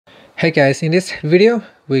Hey guys, in this video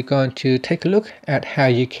we're going to take a look at how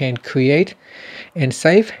you can create and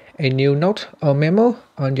save a new note or memo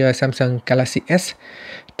on your Samsung Galaxy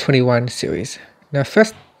S21 series. Now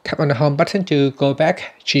first, tap on the home button to go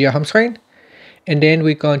back to your home screen, and then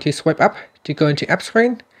we're going to swipe up to go into app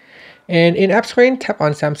screen, and in app screen tap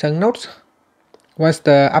on Samsung Notes. Once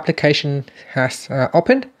the application has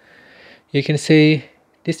opened, you can see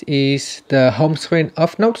this is the home screen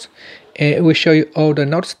of Notes, and it will show you all the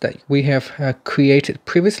notes that we have created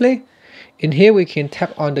previously. In here we can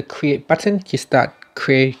tap on the create button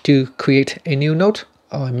to create a new note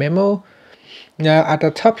or a memo. Now at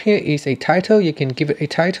the top here is a title. You can give it a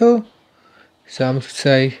title. So I'm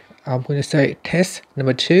going to say test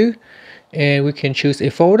number 2, and we can choose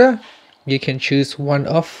a folder. You can choose one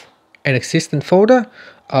of an existing folder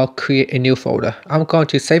or create a new folder. I'm going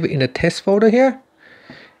to save it in the test folder here.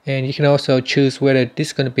 And you can also choose whether this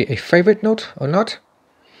is going to be a favorite note or not.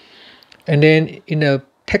 And then in the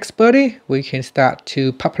text body, we can start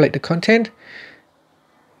to populate the content.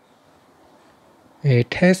 A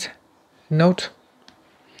test note.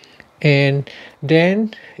 And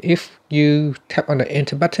then if you tap on the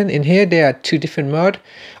enter button, in here there are two different modes.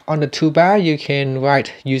 On the toolbar you can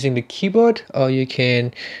write using the keyboard, or you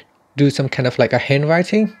can do some kind of like a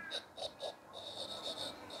handwriting.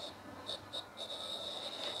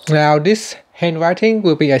 Now this handwriting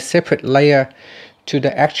will be a separate layer to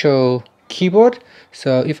the actual keyboard.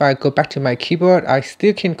 So if I go back to my keyboard, I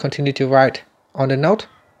still can continue to write on the note.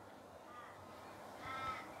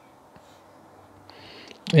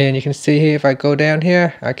 And you can see here, if I go down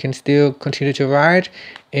here, I can still continue to write,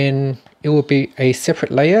 and it will be a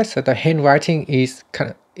separate layer. So the handwriting is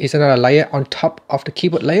another layer on top of the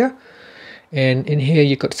keyboard layer. And in here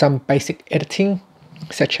you got some basic editing,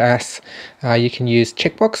 such as you can use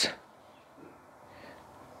checkbox,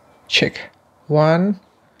 check 1,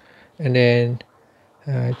 and then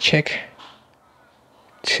check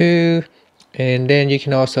 2, and then you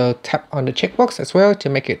can also tap on the checkbox as well to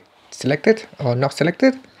make it selected or not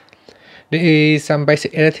selected. There is some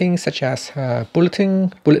basic editing, such as bullet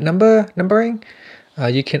numbering.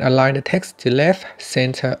 You can align the text to left,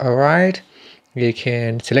 center, or right. You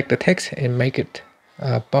can select the text and make it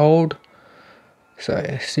bold. So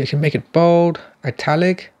you can make it bold,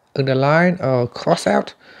 italic, underline, or cross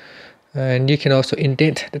out. And you can also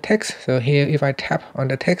indent the text. So here, if I tap on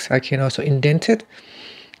the text, I can also indent it.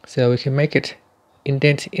 So we can make it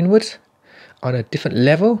indent inwards on a different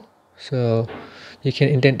level. So you can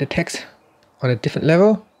indent the text on a different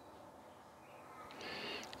level.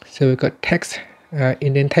 So we've got text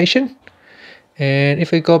indentation. And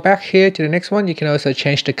if we go back here to the next one, you can also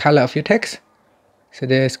change the color of your text. So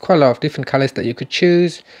there's quite a lot of different colors that you could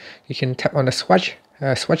choose. You can tap on the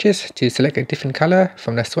swatches to select a different color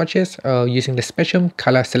from the swatches, or using the spectrum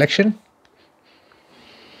color selection.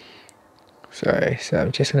 So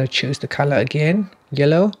I'm just going to choose the color again,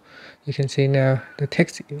 yellow. You can see now the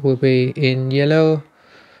text will be in yellow.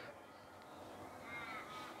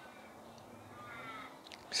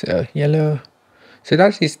 So yellow. So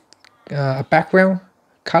that is a background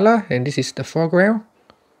color, and this is the foreground.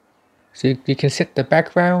 So you can set the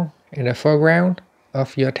background and the foreground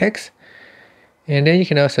of your text, and then you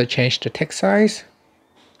can also change the text size.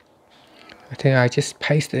 I think I just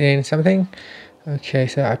pasted in something. Okay,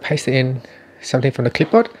 so I pasted in something from the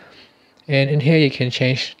clipboard, and in here you can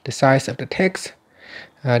change the size of the text.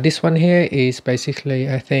 This one here is basically,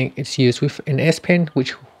 I think it's used with an S Pen,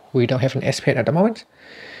 which we don't have an S Pen at the moment.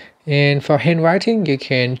 And for handwriting, you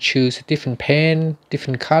can choose a different pen,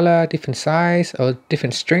 different color, different size, or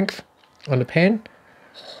different strength on the pen.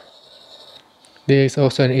 There's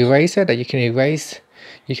also an eraser that you can erase.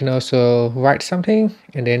 You can also write something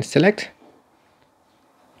and then select.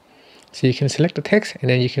 So you can select the text,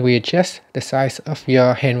 and then you can readjust the size of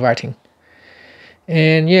your handwriting.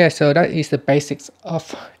 And yeah, so that is the basics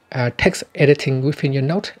of text editing within your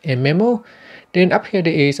note and memo. Then up here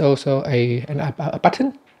there is also a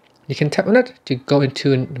button. You can tap on it to go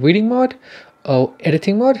into reading mode or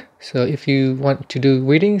editing mode. So if you want to do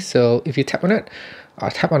reading, so if you tap on it or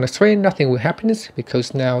tap on the screen, nothing will happen,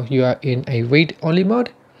 because now you are in a read only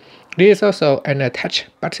mode. There is also an attach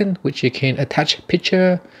button, which you can attach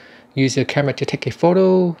picture, use your camera to take a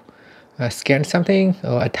photo, scan something,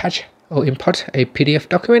 or attach or import a PDF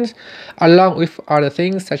document, along with other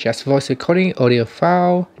things such as voice recording, audio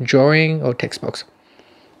file, drawing, or text box.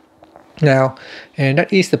 Now, and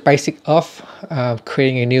that is the basic of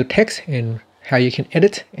creating a new text and how you can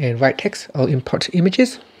edit and write text or import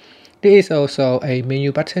images. There is also a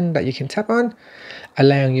menu button that you can tap on,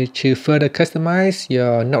 allowing you to further customize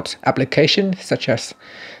your notes application, such as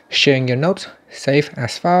sharing your notes save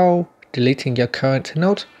as file, deleting your current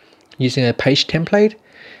note using a page template,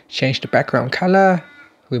 change the background color,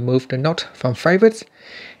 remove the note from favorites,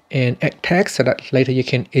 and add tags so that later you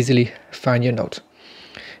can easily find your note.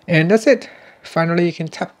 And that's it. Finally, you can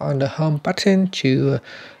tap on the home button to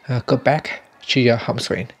go back to your home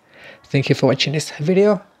screen. Thank you for watching this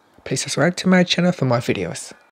video. Please subscribe to my channel for more videos.